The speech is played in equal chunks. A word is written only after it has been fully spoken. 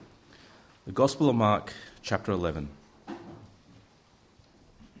The Gospel of Mark, chapter 11,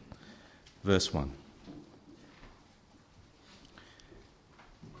 verse 1.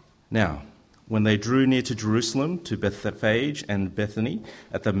 Now, when they drew near to Jerusalem, to Bethphage and Bethany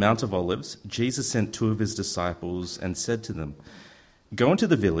at the Mount of Olives, Jesus sent two of his disciples and said to them, "Go into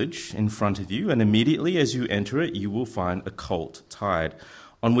the village in front of you, and immediately as you enter it, you will find a colt tied,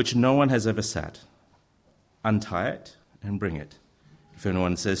 on which no one has ever sat. Untie it and bring it. If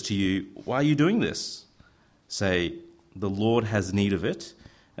anyone says to you, 'Why are you doing this?' say, 'The Lord has need of it,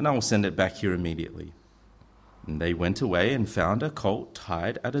 and I will send it back here immediately.'" And they went away and found a colt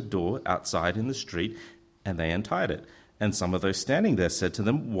tied at a door outside in the street, and they untied it. And some of those standing there said to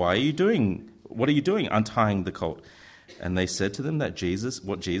them, What are you doing untying the colt?" And they said to them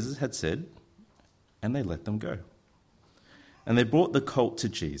what Jesus had said, and they let them go. And they brought the colt to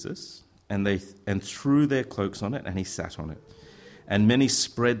Jesus, and threw their cloaks on it, and he sat on it. And many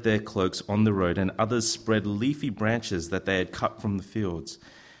spread their cloaks on the road, and others spread leafy branches that they had cut from the fields.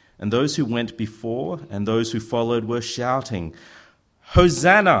 And those who went before and those who followed were shouting,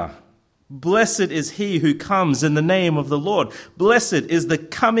 "Hosanna! Blessed is he who comes in the name of the Lord. Blessed is the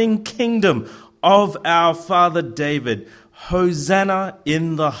coming kingdom of our father David. Hosanna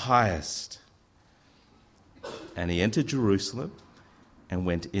in the highest." And he entered Jerusalem and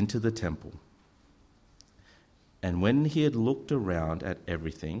went into the temple. And when he had looked around at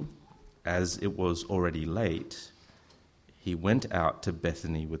everything, as it was already late, he went out to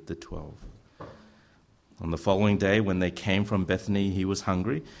Bethany with the 12. On the following day, when they came from Bethany, he was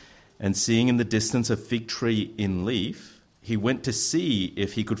hungry, and seeing in the distance a fig tree in leaf, he went to see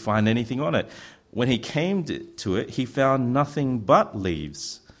if he could find anything on it. When he came to it, he found nothing but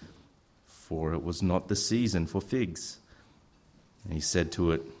leaves, for it was not the season for figs. And he said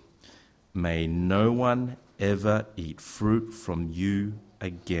to it, "May no one ever eat fruit from you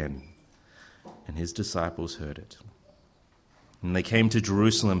again." And his disciples heard it. And they came to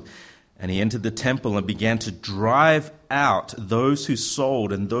Jerusalem, and he entered the temple and began to drive out those who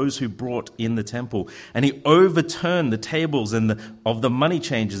sold and those who brought in the temple. And he overturned the tables of the money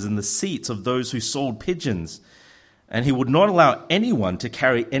changers and the seats of those who sold pigeons. And he would not allow anyone to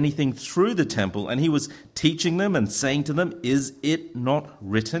carry anything through the temple. And he was teaching them and saying to them, "Is it not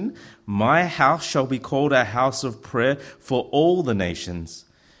written, 'My house shall be called a house of prayer for all the nations'?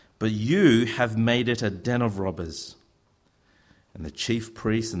 But you have made it a den of robbers." And the chief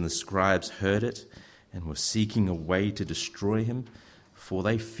priests and the scribes heard it and were seeking a way to destroy him, for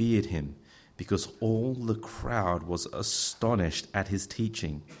they feared him, because all the crowd was astonished at his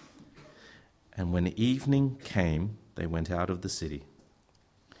teaching. And when evening came, they went out of the city.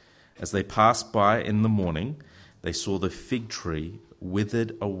 As they passed by in the morning, they saw the fig tree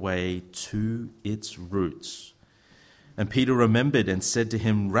withered away to its roots. And Peter remembered and said to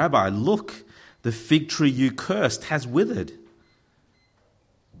him, "Rabbi, look, the fig tree you cursed has withered."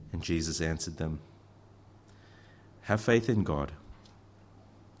 And Jesus answered them, "Have faith in God.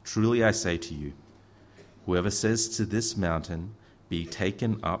 Truly I say to you, whoever says to this mountain, 'Be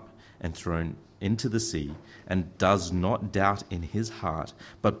taken up and thrown into the sea,' and does not doubt in his heart,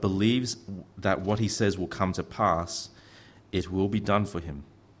 but believes that what he says will come to pass, it will be done for him.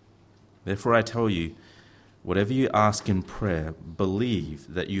 Therefore I tell you, whatever you ask in prayer,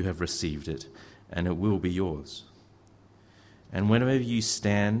 believe that you have received it, and it will be yours. And whenever you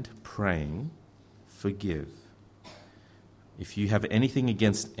stand praying, forgive, if you have anything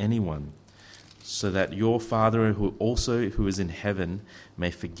against anyone, so that your Father who is in heaven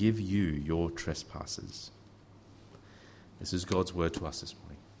may forgive you your trespasses." This is God's word to us this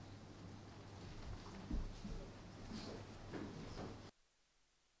morning.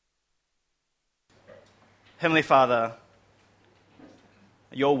 Heavenly Father,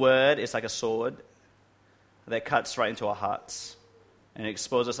 your word is like a sword that cuts right into our hearts and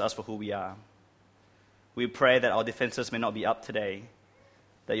exposes us for who we are. We pray that our defenses may not be up today,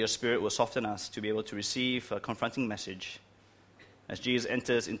 that your Spirit will soften us to be able to receive a confronting message. As Jesus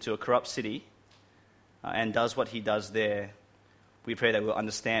enters into a corrupt city and does what he does there, we pray that we'll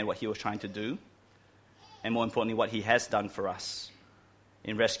understand what he was trying to do, and more importantly, what he has done for us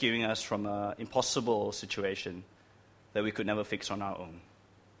in rescuing us from an impossible situation that we could never fix on our own.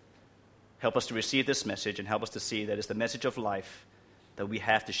 Help us to receive this message and help us to see that it's the message of life that we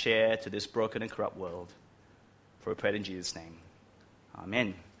have to share to this broken and corrupt world. For we pray in Jesus' name.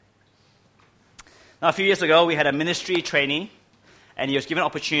 Amen. Now, a few years ago, we had a ministry trainee, and he was given an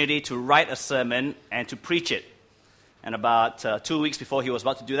opportunity to write a sermon and to preach it. And about 2 weeks before he was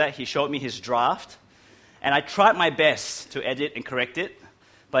about to do that, he showed me his draft. And I tried my best to edit and correct it,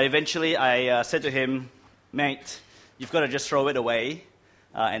 but eventually I said to him, "Mate, you've got to just throw it away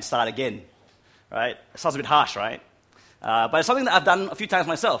and start again." right? It sounds a bit harsh, right? But it's something that I've done a few times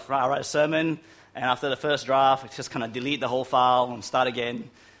myself, right? I write a sermon, and after the first draft, I just kind of delete the whole file and start again.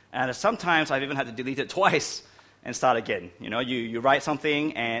 And sometimes I've even had to delete it twice and start again. You write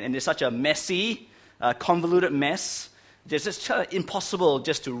something, and it's such a messy, convoluted mess. It's just impossible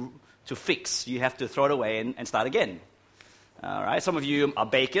just to fix. You have to throw it away and start again. All right? Some of you are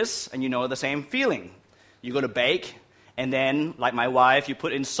bakers, and you know the same feeling. You go to bake, and then, like my wife, you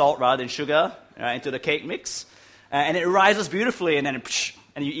put in salt rather than sugar into the cake mix, and it rises beautifully, and then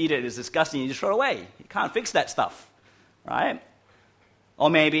and you eat it. It's disgusting. You just throw it away. You can't fix that stuff, right? Or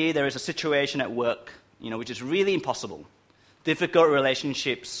maybe there is a situation at work, which is really impossible. Difficult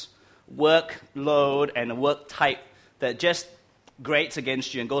relationships, workload, and a work type that just grates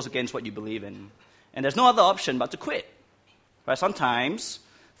against you and goes against what you believe in. And there's no other option but to quit. Right? Sometimes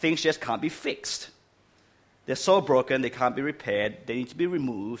things just can't be fixed. They're so broken, they can't be repaired. They need to be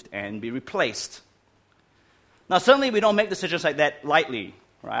removed and be replaced. Now, certainly we don't make decisions like that lightly.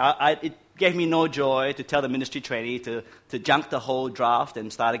 Right? It gave me no joy to tell the ministry trainee to junk the whole draft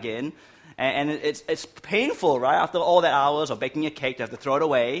and start again. And it's painful, right? After all the hours of baking a cake, to have to throw it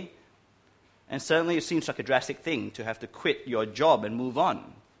away. And certainly it seems like a drastic thing to have to quit your job and move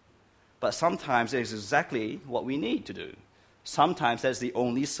on. But sometimes it is exactly what we need to do. Sometimes that's the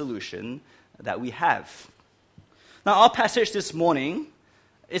only solution that we have. Now, our passage this morning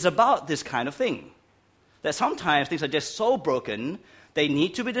is about this kind of thing. That sometimes things are just so broken, they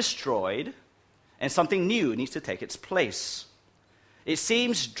need to be destroyed, and something new needs to take its place. It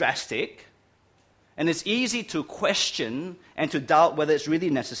seems drastic, and it's easy to question and to doubt whether it's really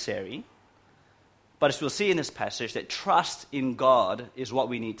necessary. But as we'll see in this passage, that trust in God is what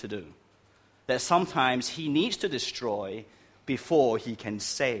we need to do. That sometimes He needs to destroy before He can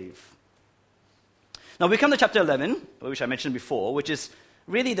save. Now we come to chapter 11, which I mentioned before, which is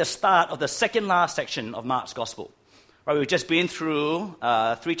really the start of the second last section of Mark's Gospel. Right, we've just been through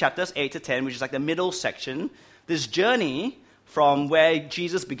 3 chapters, 8 to 10, which is like the middle section. This journey from where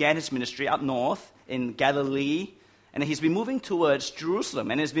Jesus began His ministry up north in Galilee, and He's been moving towards Jerusalem,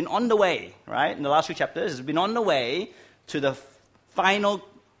 and it's been on the way, right? In the last 3 chapters, it's been on the way to the final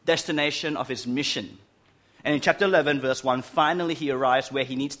destination of His mission. And in chapter 11, verse 1, finally He arrives where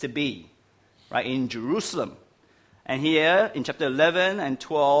He needs to be, right, in Jerusalem. And here, in chapter 11 and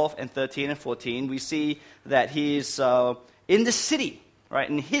 12 and 13 and 14, we see that He's in the city, right,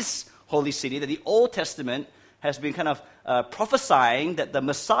 in His holy city, that the Old Testament has been kind of prophesying that the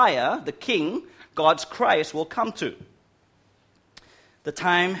Messiah, the King, God's Christ, will come to. The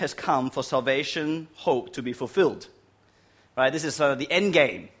time has come for salvation, hope to be fulfilled. Right, this is the end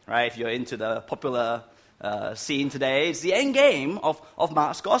game, right, if you're into the popular scene today. It's the end game of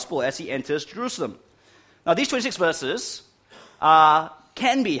Mark's Gospel as He enters Jerusalem. Now, these 26 verses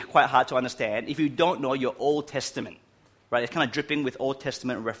can be quite hard to understand if you don't know your Old Testament. Right? It's kind of dripping with Old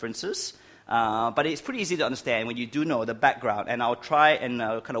Testament references, but it's pretty easy to understand when you do know the background, and I'll try and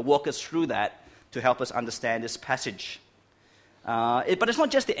kind of walk us through that to help us understand this passage. But it's not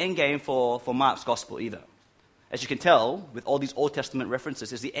just the end game for Mark's Gospel either. As you can tell, with all these Old Testament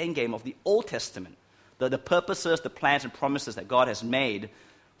references, it's the end game of the Old Testament, the purposes, the plans, and promises that God has made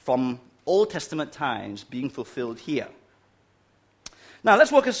from Old Testament times being fulfilled here. Now,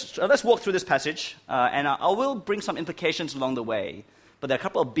 let's walk through this passage, and I will bring some implications along the way, but there are a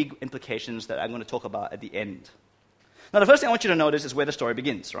couple of big implications that I'm going to talk about at the end. Now, the first thing I want you to notice is where the story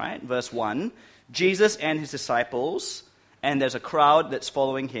begins, right? Verse 1, Jesus and His disciples, and there's a crowd that's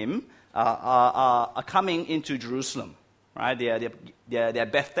following Him, are coming into Jerusalem, right? They're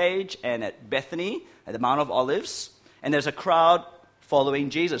at Bethphage and at Bethany, at the Mount of Olives, and there's a crowd following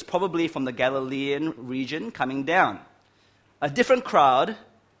Jesus, probably from the Galilean region coming down. A different crowd,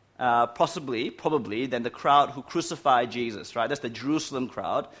 probably, than the crowd who crucified Jesus, right? That's the Jerusalem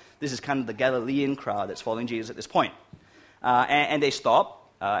crowd. This is kind of the Galilean crowd that's following Jesus at this point. And they stop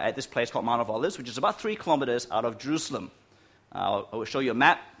at this place called Mount of Olives, which is about 3 kilometers out of Jerusalem. I will show you a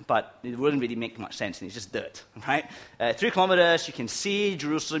map, but it wouldn't really make much sense, and it's just dirt, right? 3 kilometers, you can see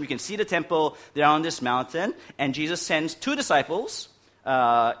Jerusalem, you can see the temple. They're on this mountain, and Jesus sends 2 disciples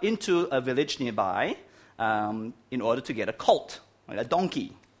into a village nearby in order to get a colt, right, a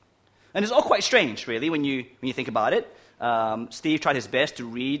donkey. And it's all quite strange, really, when you think about it. Steve tried his best to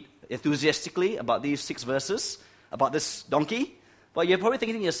read enthusiastically about these 6 verses, about this donkey, but you're probably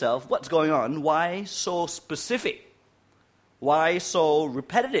thinking to yourself, what's going on? Why so specific? Why so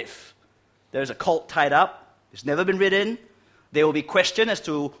repetitive? There's a colt tied up. It's never been ridden. There will be question as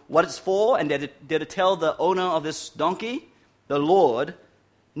to what it's for, and they're to tell the owner of this donkey, the Lord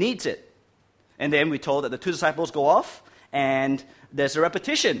needs it. And then we're told that the 2 disciples go off, and there's a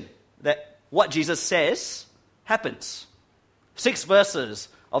repetition that what Jesus says happens. 6 verses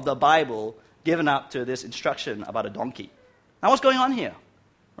of the Bible given up to this instruction about a donkey. Now, what's going on here?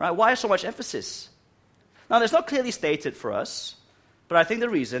 Right? Why so much emphasis? Now, it's not clearly stated for us, but I think the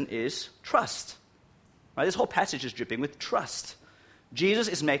reason is trust. Right? This whole passage is dripping with trust. Jesus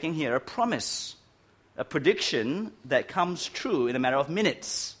is making here a promise, a prediction that comes true in a matter of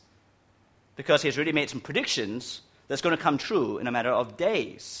minutes, because he's already made some predictions that's going to come true in a matter of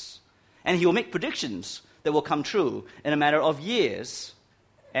days. And he will make predictions that will come true in a matter of years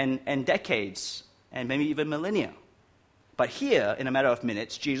and decades and maybe even millennia. But here, in a matter of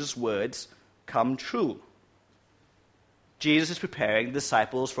minutes, Jesus' words come true. Jesus is preparing the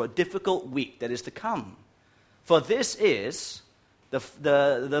disciples for a difficult week that is to come. For this is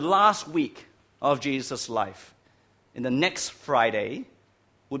the last week of Jesus' life. And the next Friday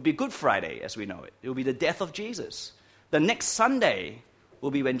would be Good Friday, as we know it. It will be the death of Jesus. The next Sunday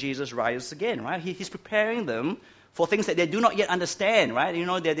will be when Jesus rises again, right? He's preparing them for things that they do not yet understand, right? You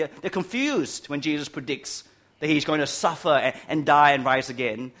know, they're confused when Jesus predicts that he's going to suffer and die and rise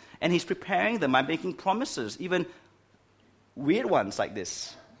again. And he's preparing them by making promises, even weird ones like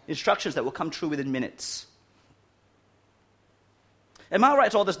this, instructions that will come true within minutes. And Mark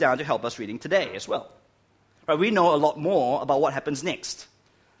writes all this down to help us reading today as well. Right, we know a lot more about what happens next.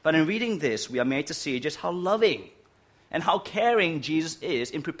 But in reading this, we are made to see just how loving and how caring Jesus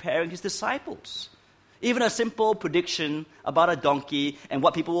is in preparing his disciples. Even a simple prediction about a donkey and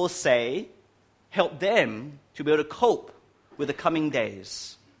what people will say help them to be able to cope with the coming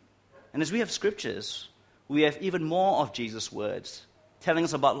days. And as we have scriptures, we have even more of Jesus' words telling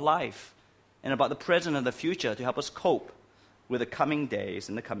us about life and about the present and the future to help us cope with the coming days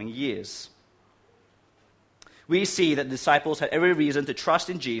and the coming years. We see that the disciples had every reason to trust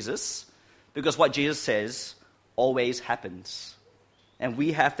in Jesus because what Jesus says always happens. And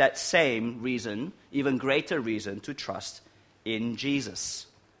we have that same reason, even greater reason, to trust in Jesus.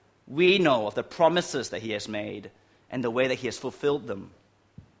 We know of the promises that he has made and the way that he has fulfilled them.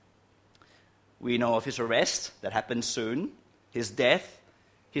 We know of his arrest that happened soon, his death,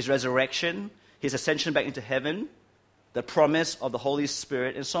 his resurrection, his ascension back into heaven, the promise of the Holy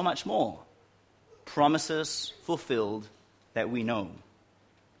Spirit, and so much more. Promises fulfilled that we know.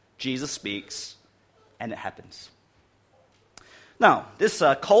 Jesus speaks, and it happens. Now, this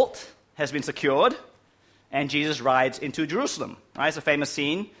colt has been secured, and Jesus rides into Jerusalem. Right? It's a famous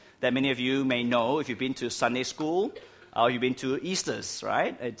scene that many of you may know if you've been to Sunday school or you've been to Easter's,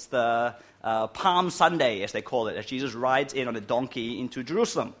 right? It's the Palm Sunday, as they call it, as Jesus rides in on a donkey into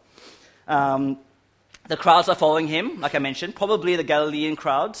Jerusalem. The crowds are following him, like I mentioned, probably the Galilean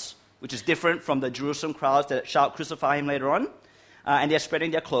crowds, which is different from the Jerusalem crowds that shout, "Crucify him," later on. And they're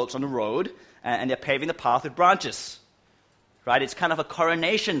spreading their cloaks on the road, and they're paving the path with branches. Right? It's kind of a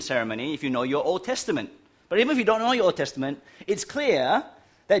coronation ceremony if you know your Old Testament. But even if you don't know your Old Testament, it's clear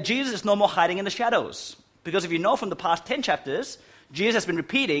that Jesus is no more hiding in the shadows. Because if you know from the past 10 chapters, Jesus has been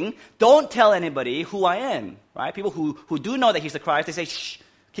repeating, "Don't tell anybody who I am." Right? People who do know that he's the Christ, they say, "Shh,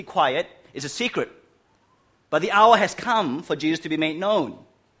 keep quiet, it's a secret." But the hour has come for Jesus to be made known.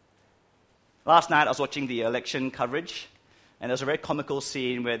 Last night I was watching the election coverage, and there was a very comical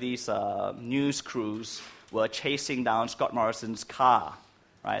scene where these news crews were chasing down Scott Morrison's car,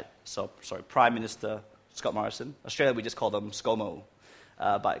 right? Prime Minister Scott Morrison. Australia, we just call them ScoMo.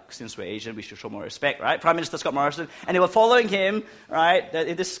 But since we're Asian, we should show more respect, right? Prime Minister Scott Morrison. And they were following him, right,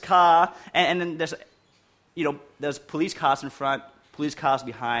 in this car. And then there's police cars in front, police cars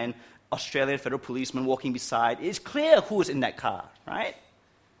behind, Australian federal policemen walking beside. It's clear who is in that car, right?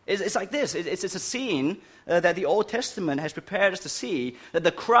 It's like this. It's a scene that the Old Testament has prepared us to see, that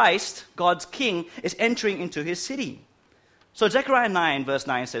the Christ, God's King, is entering into his city. So Zechariah 9, verse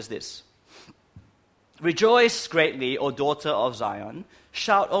 9 says this: "Rejoice greatly, O daughter of Zion.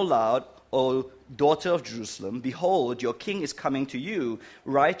 Shout aloud, O daughter of Jerusalem. Behold, your king is coming to you.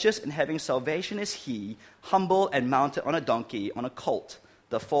 Righteous and having salvation is he, humble and mounted on a donkey, on a colt,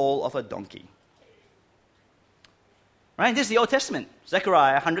 the foal of a donkey." Right? This is the Old Testament.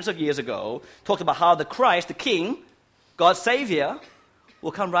 Zechariah, hundreds of years ago, talked about how the Christ, the King, God's Savior,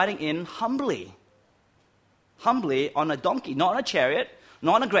 will come riding in humbly. Humbly on a donkey, not on a chariot,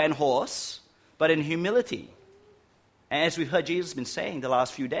 not on a grand horse, but in humility. And as we've heard Jesus has been saying the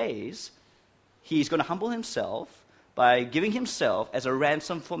last few days, he's going to humble himself by giving himself as a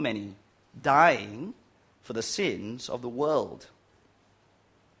ransom for many, dying for the sins of the world.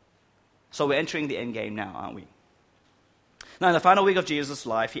 So we're entering the end game now, aren't we? Now, in the final week of Jesus'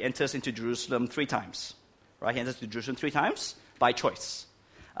 life, he enters into Jerusalem 3 times. Right? He enters into Jerusalem 3 times by choice.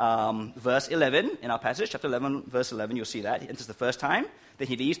 verse 11 in our passage, chapter 11, verse 11, you'll see that. He enters the first time. Then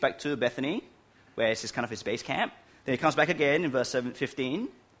he leaves back to Bethany, where it's kind of his base camp. Then he comes back again in verse 15,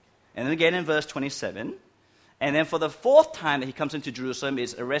 and then again in verse 27. And then for the fourth time that he comes into Jerusalem,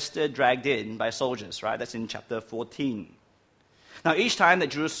 is arrested, dragged in by soldiers, right? That's in chapter 14. Now, each time that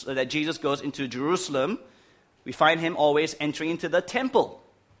Jesus goes into Jerusalem, we find him always entering into the temple.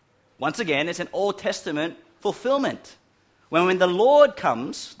 Once again, it's an Old Testament fulfillment. When the Lord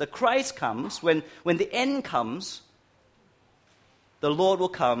comes, the Christ comes, when the end comes, the Lord will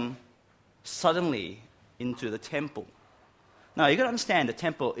come suddenly into the temple. Now, you've got to understand the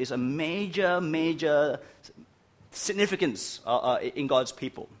temple is a major significance in God's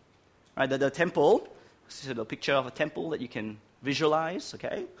people. Right? The temple, this is a picture of a temple that you can visualize,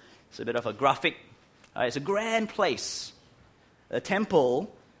 okay? It's a bit of a graphic. It's a grand place. The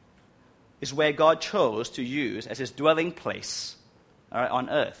temple is where God chose to use as his dwelling place, all right, on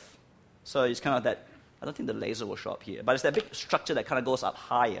earth. So it's kind of that, I don't think the laser will show up here, but it's that big structure that kind of goes up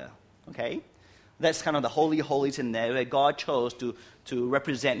higher, okay? That's kind of the Holy of Holies in there, where God chose to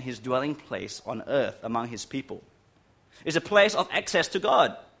represent his dwelling place on earth among his people. It's a place of access to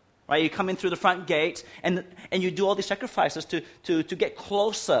God, right? You come in through the front gate, and you do all these sacrifices to get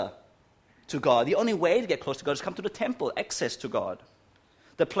closer to God. The only way to get close to God is come to the temple, access to God.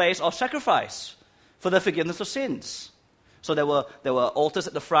 The place of sacrifice for the forgiveness of sins. So there were altars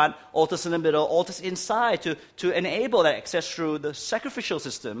at the front, altars in the middle, altars inside to enable that access through the sacrificial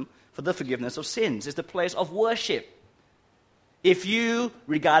system for the forgiveness of sins. It's the place of worship. If you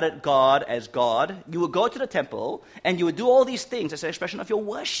regarded God as God, you would go to the temple and you would do all these things as an expression of your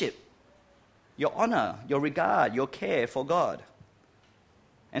worship, your honor, your regard, your care for God.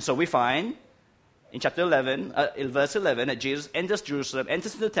 And so we find in chapter 11, in verse 11, that Jesus enters Jerusalem,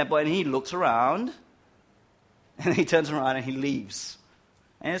 enters into the temple, and he looks around, and he turns around and he leaves.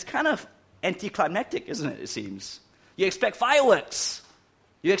 And it's kind of anticlimactic, isn't it, it seems? You expect fireworks.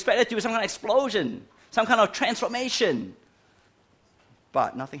 You expect there to be some kind of explosion, some kind of transformation.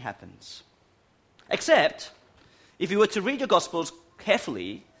 But nothing happens. Except, if you were to read your Gospels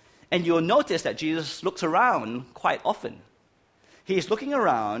carefully, and you'll notice that Jesus looks around quite often. He's looking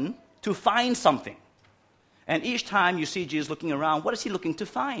around to find something. And each time you see Jesus looking around, what is he looking to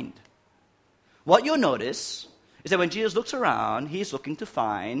find? What you'll notice is that when Jesus looks around, he's looking to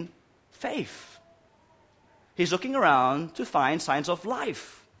find faith. He's looking around to find signs of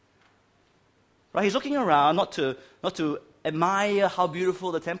life. Right? He's looking around not to admire how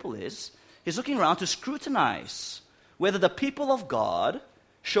beautiful the temple is. He's looking around to scrutinize whether the people of God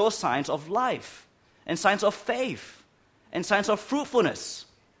show signs of life and signs of faith and signs of fruitfulness.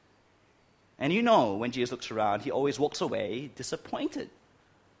 And you know, when Jesus looks around, he always walks away disappointed,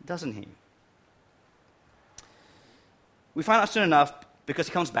 doesn't he? We find out soon enough because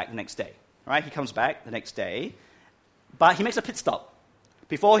he comes back the next day. Right? He comes back the next day, but he makes a pit stop.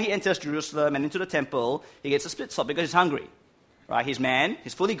 Before he enters Jerusalem and into the temple, he gets a pit stop because he's hungry. Right? He's man,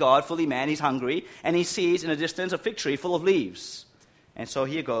 he's fully God, fully man, he's hungry, and he sees in the distance a fig tree full of leaves. And so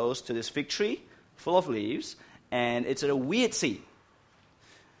he goes to this fig tree full of leaves, and it's a weird scene.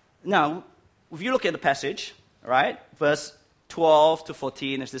 Now, if you look at the passage, right, verse 12 to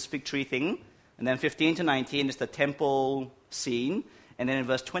 14 is this fig tree thing, and then 15 to 19 is the temple scene, and then in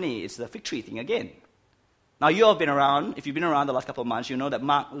verse 20 it's the fig tree thing again. Now, you have been around, if you've been around the last couple of months, you know that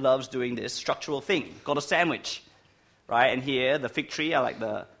Mark loves doing this structural thing called a sandwich, right? And here, the fig tree are like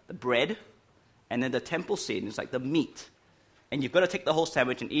the bread, and then the temple scene is like the meat. And you've got to take the whole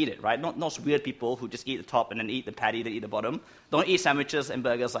sandwich and eat it, right? Not those weird people who just eat the top and then eat the patty, then eat the bottom. Don't eat sandwiches and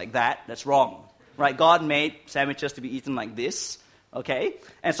burgers like that. That's wrong, right? God made sandwiches to be eaten like this, okay?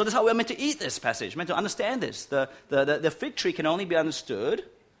 And so that's how we're meant to eat this passage, meant to understand this. The fig tree can only be understood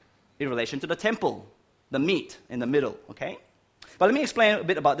in relation to the temple, the meat in the middle, okay? But let me explain a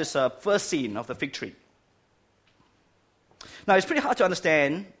bit about this first scene of the fig tree. Now, it's pretty hard to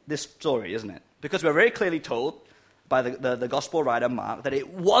understand this story, isn't it? Because we're very clearly told by the gospel writer Mark that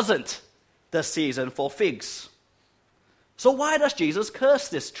it wasn't the season for figs. So why does Jesus curse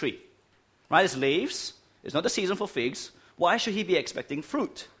this tree? Right, it's leaves. It's not the season for figs. Why should he be expecting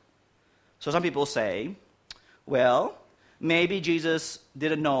fruit? So some people say, well, maybe Jesus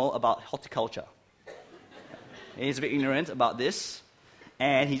didn't know about horticulture. He's a bit ignorant about this,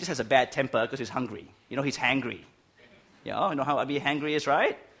 and he just has a bad temper because he's hungry. You know, he's hangry. You know how be hangry is,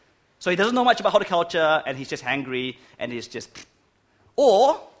 right? So he doesn't know much about horticulture, and he's just hangry, and he's just...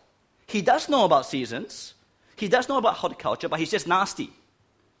 Or, he does know about seasons, he does know about horticulture, but he's just nasty.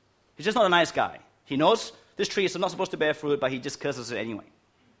 He's just not a nice guy. He knows this tree is not supposed to bear fruit, but he just curses it anyway.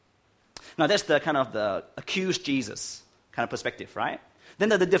 Now, that's the kind of the accused Jesus kind of perspective, right? Then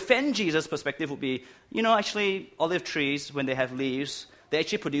the defend Jesus perspective would be, actually, olive trees, when they have leaves, they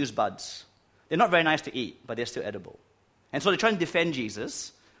actually produce buds. They're not very nice to eat, but they're still edible. And so they're trying to defend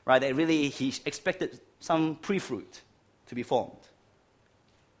Jesus, right? That really, he expected some pre-fruit to be formed.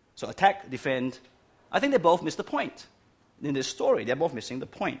 So attack, defend. I think they both missed the point. In this story, they're both missing the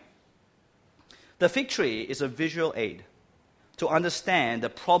point. The fig tree is a visual aid to understand the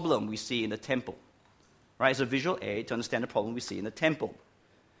problem we see in the temple. Right? It's a visual aid to understand the problem we see in the temple.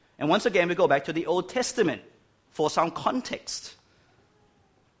 And once again, we go back to the Old Testament for some context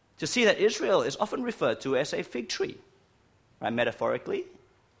to see that Israel is often referred to as a fig tree, right? Metaphorically,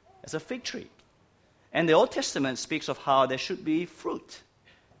 as a fig tree. And the Old Testament speaks of how there should be fruit.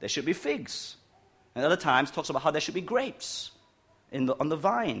 There should be figs. And other times talks about how there should be grapes on the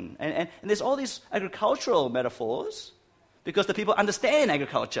vine. And there's all these agricultural metaphors because the people understand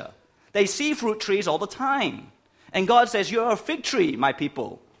agriculture. They see fruit trees all the time. And God says, you're a fig tree, my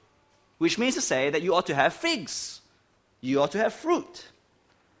people. Which means to say that you ought to have figs. You ought to have fruit.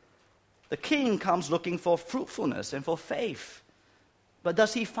 The king comes looking for fruitfulness and for faith. But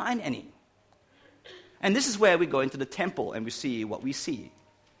does he find any? And this is where we go into the temple and we see what we see.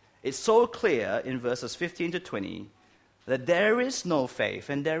 It's so clear in verses 15 to 20 that there is no faith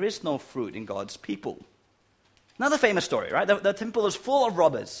and there is no fruit in God's people. Another famous story, right? The temple is full of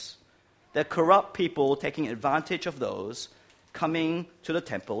robbers. They're corrupt people taking advantage of those coming to the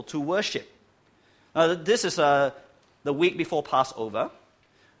temple to worship. This is the week before Passover,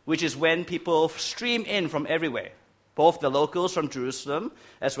 which is when people stream in from everywhere, both the locals from Jerusalem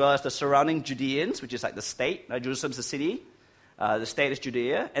as well as the surrounding Judeans, which is like the state. Jerusalem's the city. The state is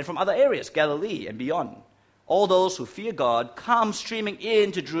Judea, and from other areas, Galilee and beyond. All those who fear God come streaming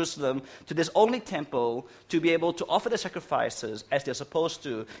into Jerusalem to this only temple to be able to offer the sacrifices as they're supposed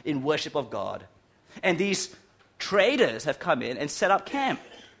to in worship of God. And these traders have come in and set up camp.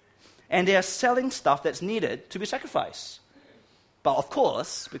 And they are selling stuff that's needed to be sacrificed. But of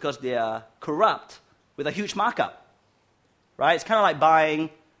course, because they are corrupt with a huge markup, right? It's kind of like buying,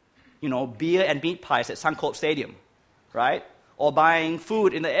 beer and meat pies at Suncorp Stadium, right? Or buying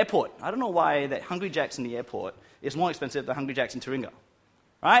food in the airport. I don't know why that Hungry Jack's in the airport is more expensive than Hungry Jack's in Taringa,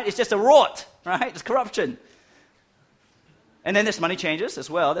 right? It's just a rot, right? It's corruption. And then there's money changes as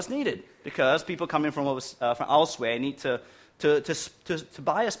well that's needed because people coming from elsewhere need to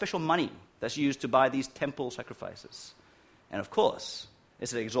buy a special money that's used to buy these temple sacrifices. And of course,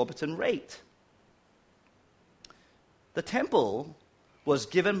 it's an exorbitant rate. The temple was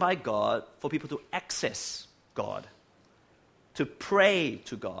given by God for people to access God, to pray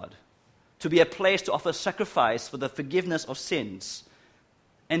to God, to be a place to offer sacrifice for the forgiveness of sins.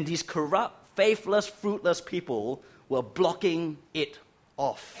 And these corrupt, faithless, fruitless people were blocking it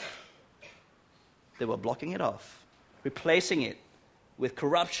off. They were blocking it off, replacing it with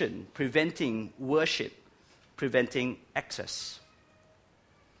corruption, preventing worship, preventing access.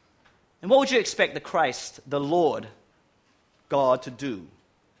 And what would you expect the Christ, the Lord, God to do?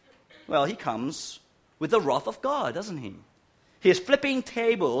 Well, he comes with the wrath of God, doesn't he? He's flipping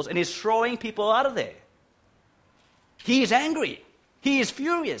tables and he's throwing people out of there. He is angry. He is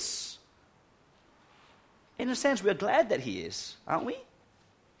furious. In a sense, we're glad that he is, aren't we?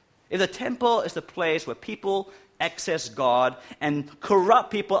 If the temple is the place where people access God and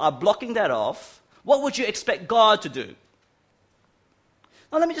corrupt people are blocking that off, what would you expect God to do?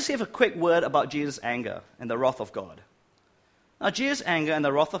 Now, let me just give a quick word about Jesus' anger and the wrath of God. Now, Jesus' anger and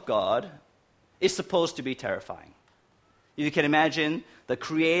the wrath of God is supposed to be terrifying. If you can imagine the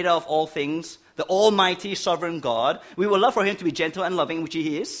creator of all things, the almighty sovereign God, we would love for him to be gentle and loving, which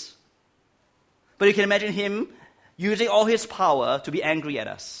he is. But you can imagine him using all his power to be angry at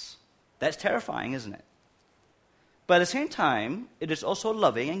us. That's terrifying, isn't it? But at the same time, it is also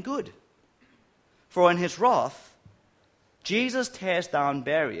loving and good. For in his wrath, Jesus tears down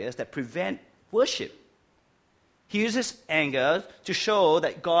barriers that prevent worship. He uses anger to show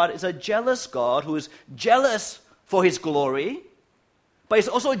that God is a jealous God who is jealous for his glory, but he's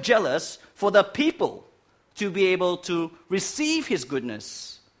also jealous for the people to be able to receive his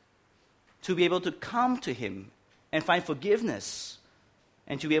goodness, to be able to come to him and find forgiveness,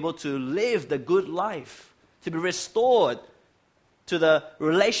 and to be able to live the good life, to be restored to the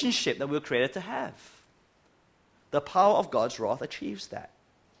relationship that we were created to have. The power of God's wrath achieves that.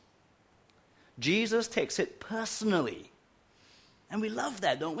 Jesus takes it personally. And we love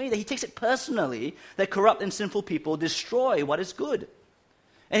that, don't we? That he takes it personally that corrupt and sinful people destroy what is good.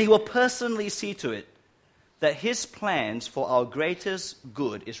 And he will personally see to it that his plans for our greatest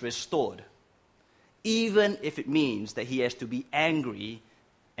good is restored, even if it means that he has to be angry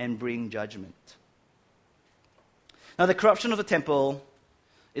and bring judgment. Now, the corruption of the temple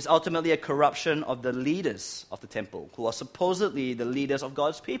is ultimately a corruption of the leaders of the temple, who are supposedly the leaders of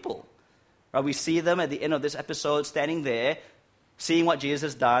God's people. Right? We see them at the end of this episode standing there, seeing what Jesus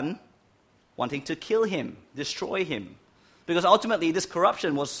has done, wanting to kill him, destroy him. Because ultimately this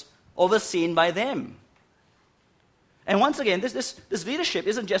corruption was overseen by them. And once again, this leadership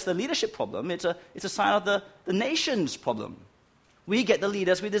isn't just the leadership problem, it's a sign of the nation's problem. We get the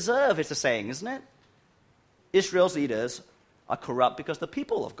leaders we deserve, it's a saying, isn't it? Israel's leaders are corrupt because the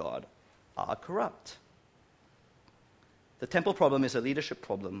people of God are corrupt. The temple problem is a leadership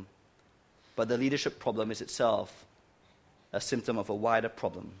problem, but the leadership problem is itself a symptom of a wider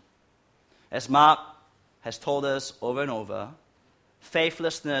problem. As Mark has told us over and over,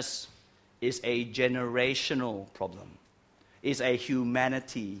 faithlessness is a generational problem, is a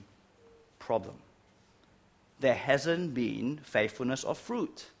humanity problem. There hasn't been faithfulness of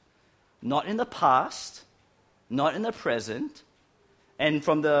fruit, not in the past, not in the present, and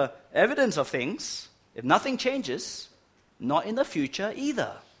from the evidence of things, if nothing changes, not in the future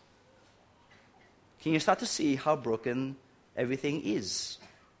either. Can you start to see how broken everything is?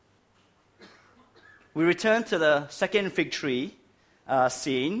 We return to the second fig tree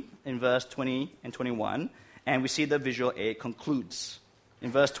scene in verse 20 and 21, and we see the visual aid concludes.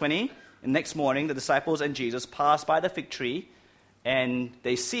 In verse 20, the next morning, the disciples and Jesus pass by the fig tree, and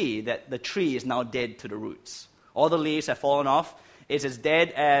they see that the tree is now dead to the roots. All the leaves have fallen off. It's as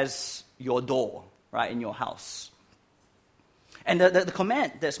dead as your door, right, in your house. And the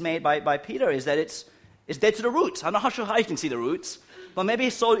comment that's made by Peter is that it's dead to the roots. I'm not sure how you can see the roots, but maybe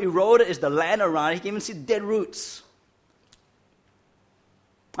so eroded is the land around it, you can even see dead roots.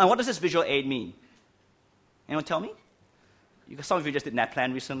 And what does this visual aid mean? Anyone tell me? Some of you just did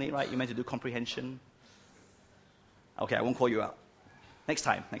NAPLAN recently, right? You meant to do comprehension. Okay, I won't call you out. Next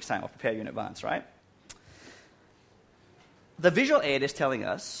time, I'll prepare you in advance, right? The visual aid is telling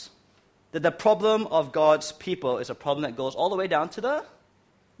us that the problem of God's people is a problem that goes all the way down to the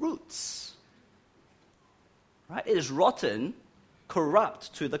roots. Right? It is rotten,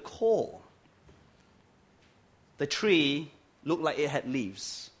 corrupt to the core. The tree looked like it had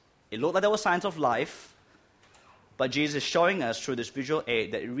leaves. It looked like there were signs of life, but Jesus is showing us through this visual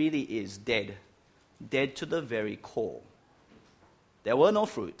aid that it really is dead to the very core. There were no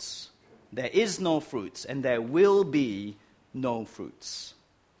fruits, there is no fruits, and there will be no fruits.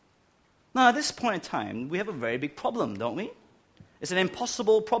 Now, at this point in time, we have a very big problem, don't we? It's an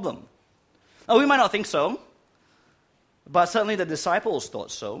impossible problem. Now, we might not think so, but certainly the disciples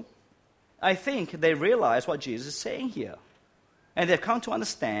thought so. I think they realize what Jesus is saying here, and they've come to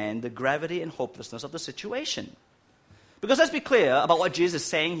understand the gravity and hopelessness of the situation. Because let's be clear about what Jesus is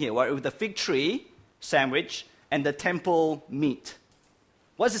saying here, right? With the fig tree sandwich and the temple meat.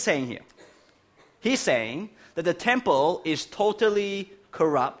 What's he saying here? He's saying that the temple is totally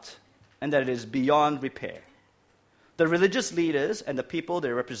corrupt and that it is beyond repair. The religious leaders and the people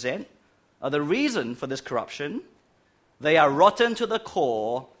they represent are the reason for this corruption. They are rotten to the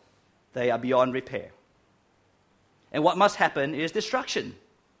core. They are beyond repair. And what must happen is destruction.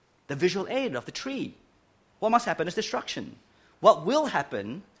 The visual aid of the tree. What must happen is destruction. What will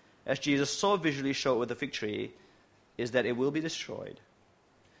happen, as Jesus so visually showed with the fig tree, is that it will be destroyed.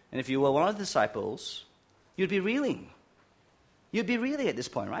 And if you were one of the disciples, you'd be reeling. You'd be reeling at this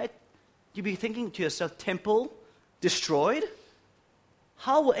point, right? You'd be thinking to yourself, temple destroyed?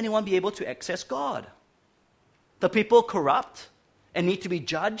 How will anyone be able to access God? The people corrupt and need to be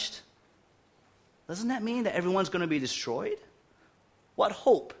judged? Doesn't that mean that everyone's going to be destroyed? What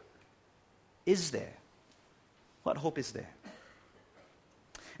hope is there? What hope is there?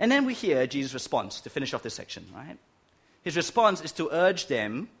 And then we hear Jesus' response to finish off this section, right? His response is to urge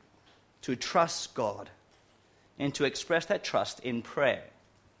them to trust God and to express that trust in prayer.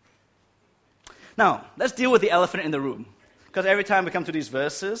 Now, let's deal with the elephant in the room. Because every time we come to these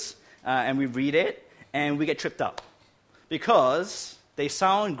verses and we read it, and we get tripped up. Because they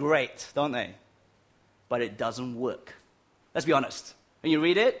sound great, don't they? But it doesn't work. Let's be honest. When you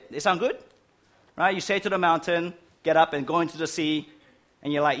read it, they sound good. Right? You say to the mountain, get up and go into the sea.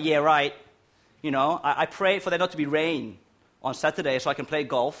 And you're like, yeah, right. You know, I prayed for there not to be rain on Saturday so I can play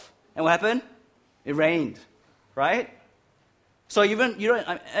golf. And what happened? It rained. Right? So you don't...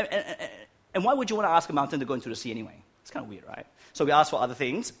 And why would you want to ask a mountain to go into the sea anyway? It's kind of weird, right? So we ask for other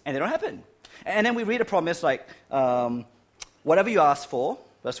things, and they don't happen. And then we read a promise like, whatever you ask for,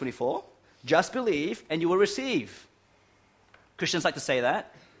 verse 24, just believe and you will receive. Christians like to say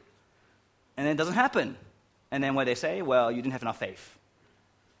that, and then it doesn't happen. And then what they say, well, you didn't have enough faith.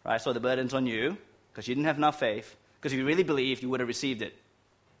 Right? So the burden's on you, because you didn't have enough faith, because if you really believed, you would have received it.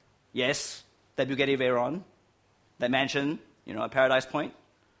 Yes, that Bugatti Veyron, that mansion, at Paradise Point,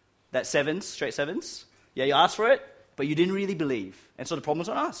 That sevens, straight sevens. Yeah, you asked for it, but you didn't really believe. And so the problem's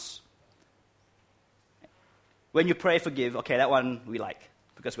on us. When you pray, forgive, okay, that one we like,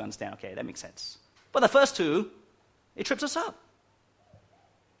 because we understand, okay, that makes sense. But the first two, it trips us up.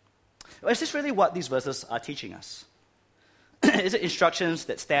 Well, is this really what these verses are teaching us? Is it instructions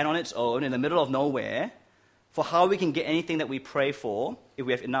that stand on its own in the middle of nowhere for how we can get anything that we pray for if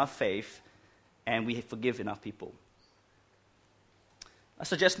we have enough faith and we forgive enough people? I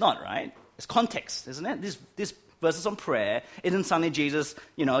suggest not, right? It's context, isn't it? These verses on prayer isn't suddenly Jesus,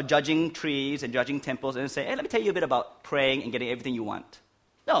 judging trees and judging temples and say, hey, let me tell you a bit about praying and getting everything you want.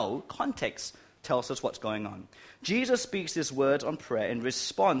 No, context tells us what's going on. Jesus speaks these words on prayer in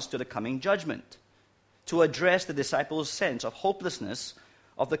response to the coming judgment, to address the disciples' sense of hopelessness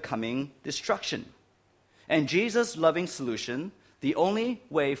of the coming destruction. And Jesus' loving solution, the only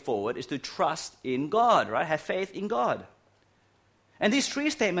way forward is to trust in God, right? Have faith in God. And these three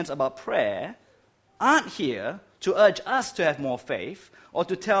statements about prayer aren't here to urge us to have more faith or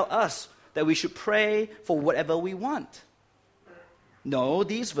to tell us that we should pray for whatever we want. No,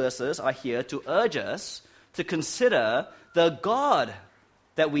 these verses are here to urge us to consider the God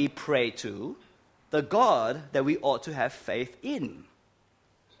that we pray to, the God that we ought to have faith in.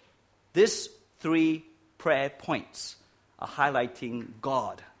 These three prayer points are highlighting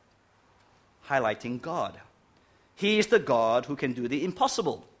God. Highlighting God. He is the God who can do the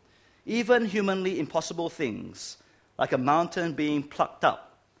impossible, even humanly impossible things, like a mountain being plucked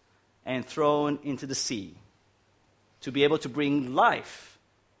up and thrown into the sea, to be able to bring life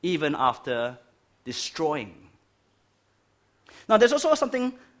even after destroying. Now, there's also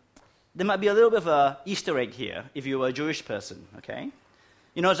something, there might be a little bit of an Easter egg here if you were a Jewish person, okay?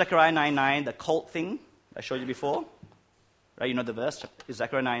 You know Zechariah 9:9, the cult thing I showed you before? Right, you know the verse,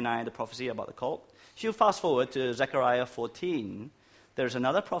 Zechariah 9:9, the prophecy about the cult. If you fast forward to Zechariah 14, there's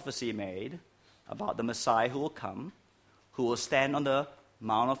another prophecy made about the Messiah who will come, who will stand on the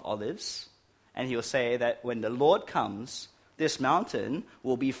Mount of Olives, and he will say that when the Lord comes, this mountain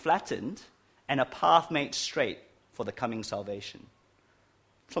will be flattened and a path made straight for the coming salvation.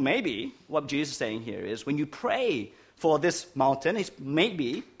 So maybe what Jesus is saying here is when you pray for this mountain, he's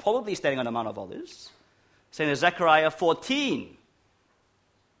probably standing on the Mount of Olives, saying in Zechariah 14,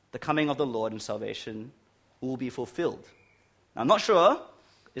 the coming of the Lord and salvation will be fulfilled. Now, I'm not sure.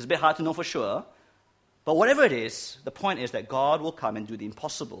 It's a bit hard to know for sure. But whatever it is, the point is that God will come and do the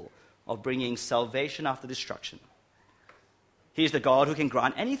impossible of bringing salvation after destruction. He is the God who can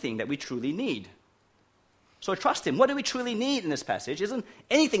grant anything that we truly need. So trust him. What do we truly need in this passage? Isn't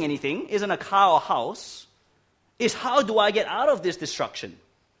anything, isn't a car or house. It's how do I get out of this destruction?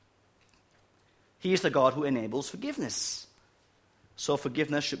 He is the God who enables forgiveness. So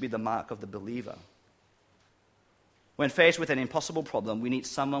forgiveness should be the mark of the believer. When faced with an impossible problem, we need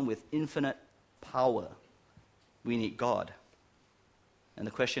someone with infinite power. We need God. And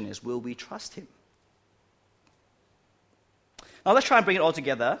the question is, will we trust him? Now let's try and bring it all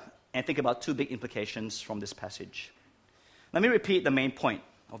together and think about two big implications from this passage. Let me repeat the main point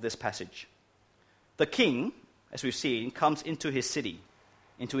of this passage. The king, as we've seen, comes into his city,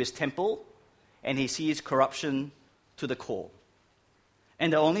 into his temple, and he sees corruption to the core.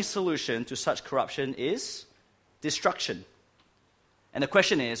 And the only solution to such corruption is destruction. And the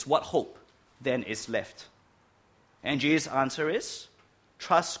question is, what hope then is left? And Jesus' answer is,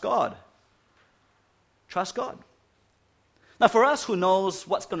 trust God. Trust God. Now, for us who knows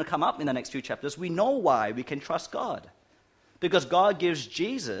what's going to come up in the next few chapters, we know why we can trust God. Because God gives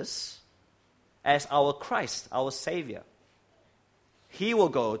Jesus as our Christ, our Savior. He will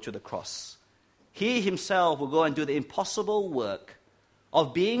go to the cross. He himself will go and do the impossible work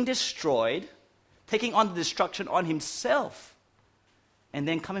of being destroyed, taking on the destruction on himself, and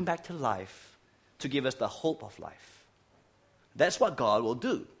then coming back to life to give us the hope of life. That's what God will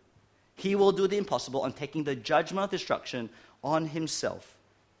do. He will do the impossible on taking the judgment of destruction on himself,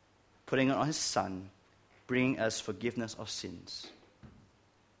 putting it on his Son, bringing us forgiveness of sins.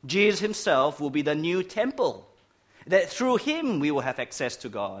 Jesus himself will be the new temple, that through him we will have access to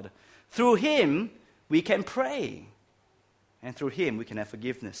God. Through him we can pray, and through him we can have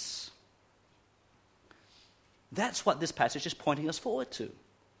forgiveness. That's what this passage is pointing us forward to.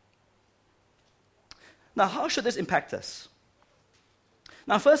 Now, how should this impact us?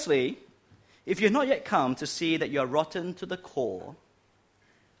 Now, firstly, if you've not yet come to see that you're rotten to the core,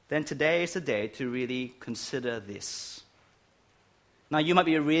 then today is the day to really consider this. Now, you might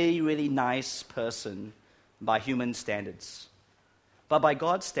be a really, really nice person by human standards. But by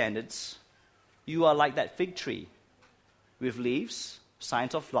God's standards, you are like that fig tree with leaves,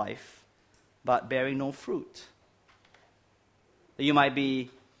 signs of life, but bearing no fruit. You might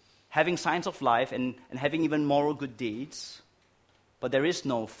be having signs of life and having even moral good deeds, but there is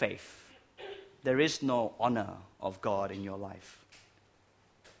no faith. There is no honor of God in your life.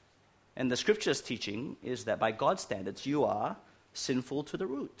 And the scripture's teaching is that by God's standards, you are sinful to the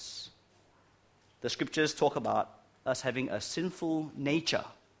roots. The scriptures talk about us having a sinful nature,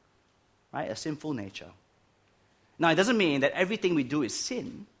 right? A sinful nature. Now, it doesn't mean that everything we do is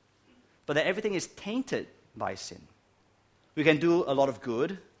sin, but that everything is tainted by sin. We can do a lot of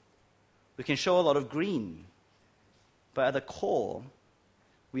good. We can show a lot of green. But at the core,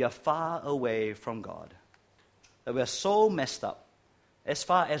 we are far away from God. That we are so messed up as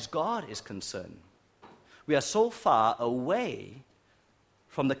far as God is concerned. We are so far away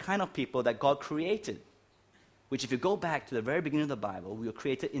from the kind of people that God created, which if you go back to the very beginning of the Bible, we were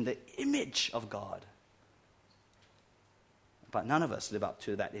created in the image of God. But none of us live up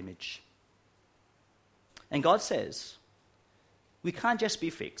to that image. And God says, we can't just be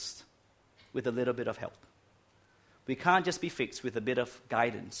fixed with a little bit of help. We can't just be fixed with a bit of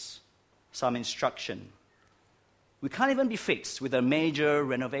guidance, some instruction. We can't even be fixed with a major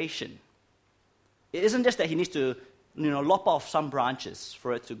renovation. It isn't just that he needs to, lop off some branches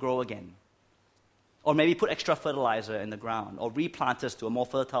for it to grow again. Or maybe put extra fertilizer in the ground, or replant us to a more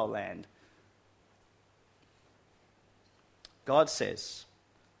fertile land. God says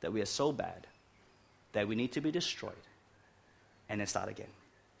that we are so bad that we need to be destroyed and then start again.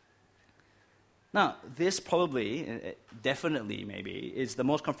 Now, this probably, definitely maybe, is the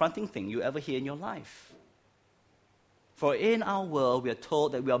most confronting thing you ever hear in your life. For in our world, we are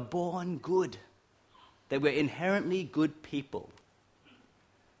told that we are born good, that we're inherently good people.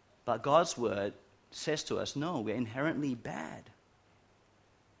 But God's word says to us, no, we're inherently bad.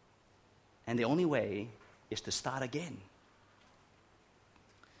 And the only way is to start again.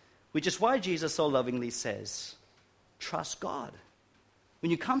 Which is why Jesus so lovingly says, trust God.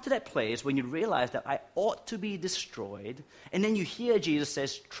 When you come to that place, when you realize that I ought to be destroyed, and then you hear Jesus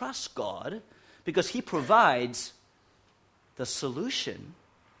says, trust God, because he provides the solution,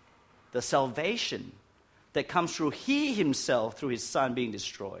 the salvation that comes through he himself, through his son being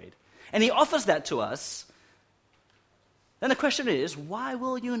destroyed. And he offers that to us. Then the question is, why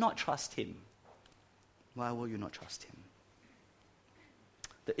will you not trust him? Why will you not trust him?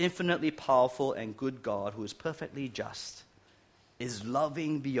 The infinitely powerful and good God, who is perfectly just, is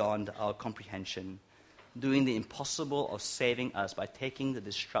loving beyond our comprehension, doing the impossible of saving us by taking the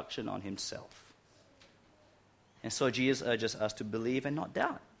destruction on himself. And so Jesus urges us to believe and not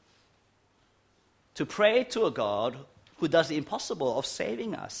doubt, to pray to a God who does the impossible of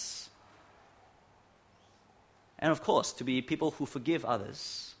saving us. And of course, to be people who forgive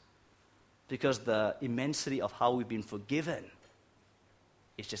others, because the immensity of how we've been forgiven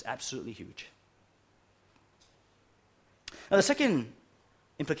is just absolutely huge. Now, the second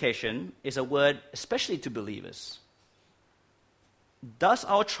implication is a word especially to believers. Does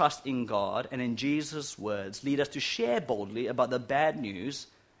our trust in God and in Jesus' words lead us to share boldly about the bad news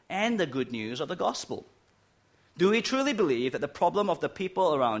and the good news of the gospel? Do we truly believe that the problem of the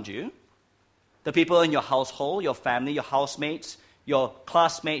people around you, the people in your household, your family, your housemates, your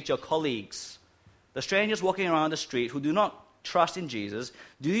classmates, your colleagues, the strangers walking around the street who do not trust in Jesus,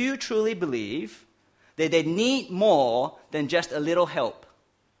 do you truly believe that they need more than just a little help,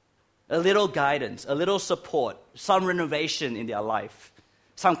 a little guidance, a little support, some renovation in their life,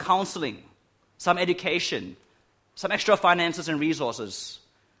 some counseling, some education, some extra finances and resources?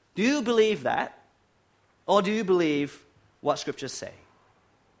 Do you believe that? Or do you believe what scriptures say?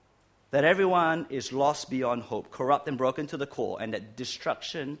 That everyone is lost beyond hope, corrupt and broken to the core, and that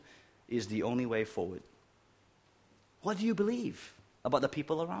destruction is the only way forward. What do you believe about the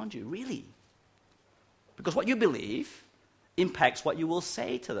people around you, really? Because what you believe impacts what you will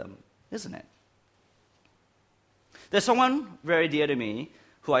say to them, isn't it? There's someone very dear to me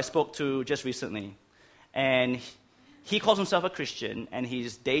who I spoke to just recently, and he calls himself a Christian, and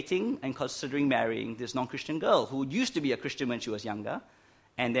he's dating and considering marrying this non-Christian girl who used to be a Christian when she was younger,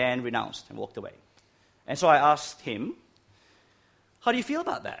 and then renounced and walked away. And so I asked him, how do you feel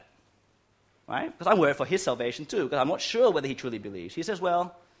about that? Right? Because I'm worried for his salvation too, because I'm not sure whether he truly believes. He says,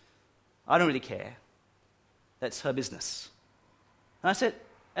 well, I don't really care. That's her business. And I said,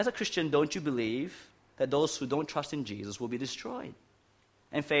 as a Christian, don't you believe that those who don't trust in Jesus will be destroyed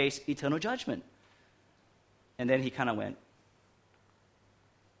and face eternal judgment? And then he kind of went,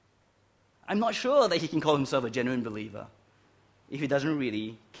 I'm not sure that he can call himself a genuine believer if he doesn't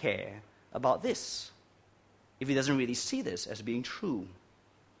really care about this, if he doesn't really see this as being true.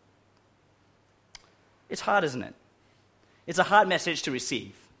 It's hard, isn't it? It's a hard message to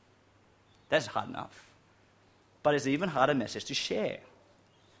receive. That's hard enough. But it's an even harder message to share.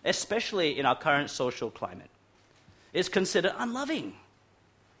 especially in our current social climate, is considered unloving.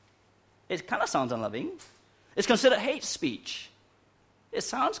 It kind of sounds unloving. It's considered hate speech. It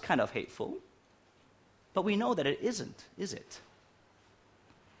sounds kind of hateful, but we know that it isn't, is it?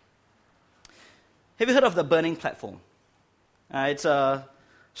 Have you heard of the burning platform? It's a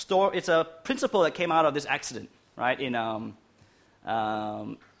principle that came out of this accident, right, in an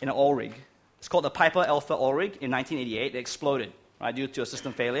oil rig. It's called the Piper Alpha oil rig in 1988. It exploded, right, due to a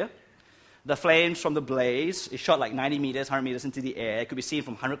system failure. The flames from the blaze, it shot like 90 meters, 100 meters into the air. It could be seen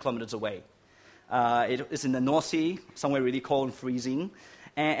from 100 kilometers away. It is in the North Sea, somewhere really cold and freezing.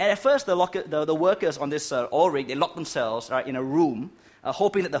 And at first, the workers on this oil rig, they locked themselves right, in a room,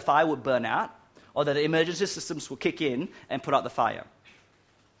 hoping that the fire would burn out, or that the emergency systems would kick in and put out the fire.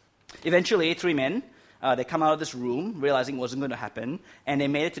 Eventually, 3 men, they come out of this room, realizing it wasn't going to happen, and they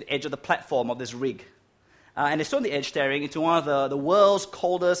made it to the edge of the platform of this rig. And they stood on the edge staring into one of the world's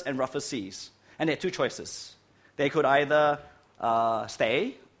coldest and roughest seas. And they had 2 choices. They could either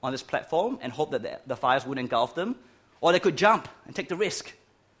stay on this platform and hope that the fires wouldn't engulf them, or they could jump and take the risk,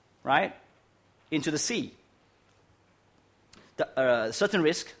 right, into the sea. Certain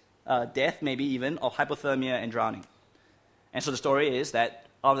risk, death maybe even, of hypothermia and drowning. And so the story is that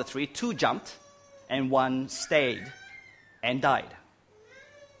out of the 3, 2 jumped and 1 stayed and died,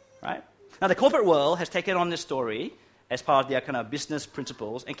 right? Now, the corporate world has taken on this story as part of their kind of business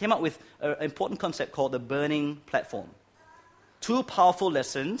principles and came up with an important concept called the burning platform. 2 powerful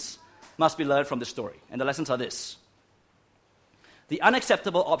lessons must be learned from this story, and the lessons are this. The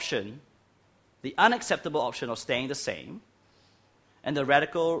unacceptable option of staying the same and the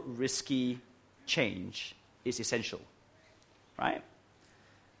radical, risky change is essential, right?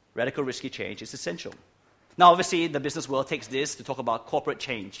 Radical, risky change is essential. Now, obviously, the business world takes this to talk about corporate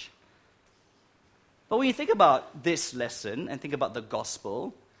change. But when you think about this lesson and think about the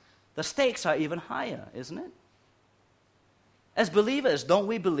gospel, the stakes are even higher, isn't it? As believers, don't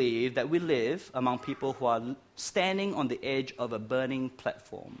we believe that we live among people who are standing on the edge of a burning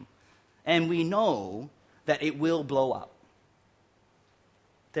platform, and we know that it will blow up?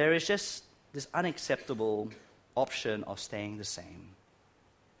 There is just this unacceptable option of staying the same.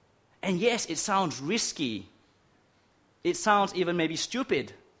 And yes, it sounds risky. It sounds even maybe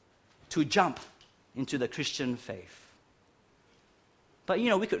stupid to jump into the Christian faith. But,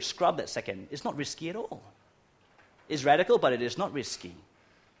 we could scrub that second. It's not risky at all. It's radical, but it is not risky,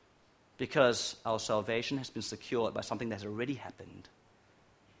 because our salvation has been secured by something that has already happened,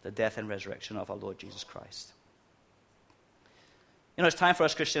 the death and resurrection of our Lord Jesus Christ. It's time for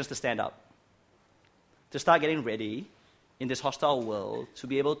us Christians to stand up, to start getting ready in this hostile world to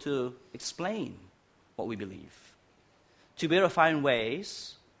be able to explain what we believe, to be able to find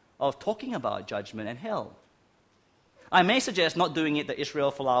ways of talking about judgment and hell. I may suggest not doing it the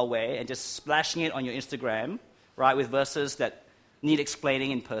Israel Folau way and just splashing it on your Instagram, right, with verses that need explaining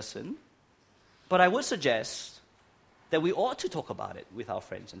in person. But I would suggest that we ought to talk about it with our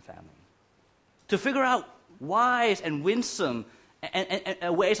friends and family, to figure out wise and winsome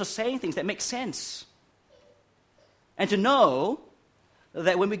and ways of saying things that make sense. And to know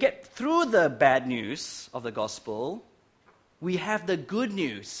that when we get through the bad news of the gospel, we have the good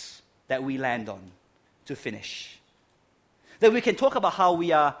news that we land on to finish. That we can talk about how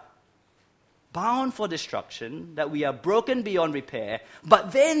we are bound for destruction, that we are broken beyond repair,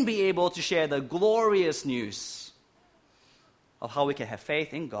 but then be able to share the glorious news of how we can have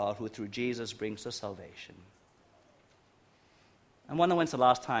faith in God, who through Jesus brings us salvation. I wonder when's the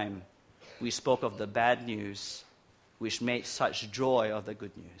last time we spoke of the bad news which made such joy of the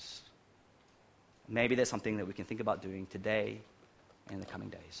good news. Maybe there's something that we can think about doing today and in the coming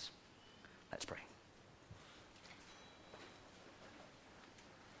days. Let's pray.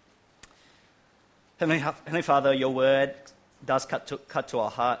 Heavenly Father, your word does cut to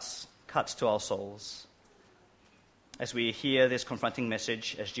our hearts, cuts to our souls. As we hear this confronting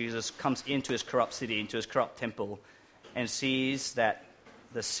message, as Jesus comes into his corrupt city, into his corrupt temple, and sees that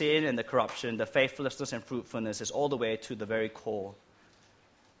the sin and the corruption, the faithlessness and fruitfulness is all the way to the very core.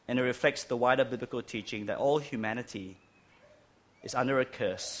 And it reflects the wider biblical teaching that all humanity is under a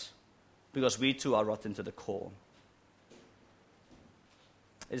curse because we too are rotten to the core.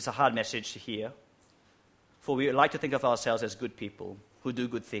 It is a hard message to hear, for we like to think of ourselves as good people who do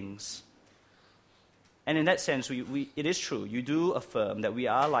good things. And in that sense, it is true. You do affirm that we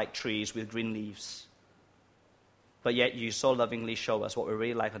are like trees with green leaves. But yet you so lovingly show us what we're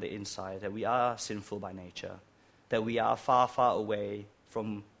really like on the inside, that we are sinful by nature, that we are far, far away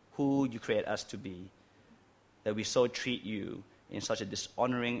from who you create us to be, that we so treat you in such a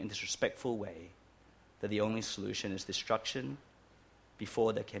dishonoring and disrespectful way that the only solution is destruction,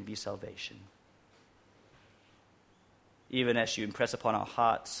 before there can be salvation. Even as you impress upon our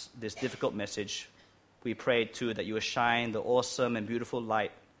hearts this difficult message, we pray too that you will shine the awesome and beautiful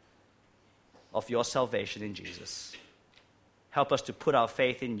light of your salvation in Jesus. Help us to put our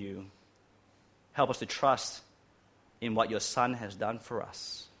faith in you. Help us to trust in what your Son has done for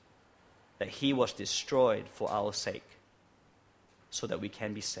us, that he was destroyed for our sake so that we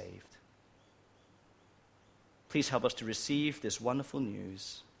can be saved. Please help us to receive this wonderful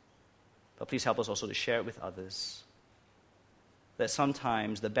news, but please help us also to share it with others. That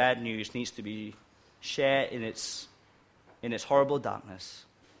sometimes the bad news needs to be shared in its horrible darkness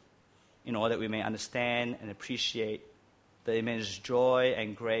in order that we may understand and appreciate the immense joy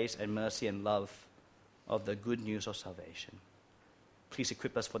and grace and mercy and love of the good news of salvation. Please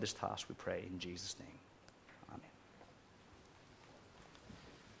equip us for this task, we pray, in Jesus' name.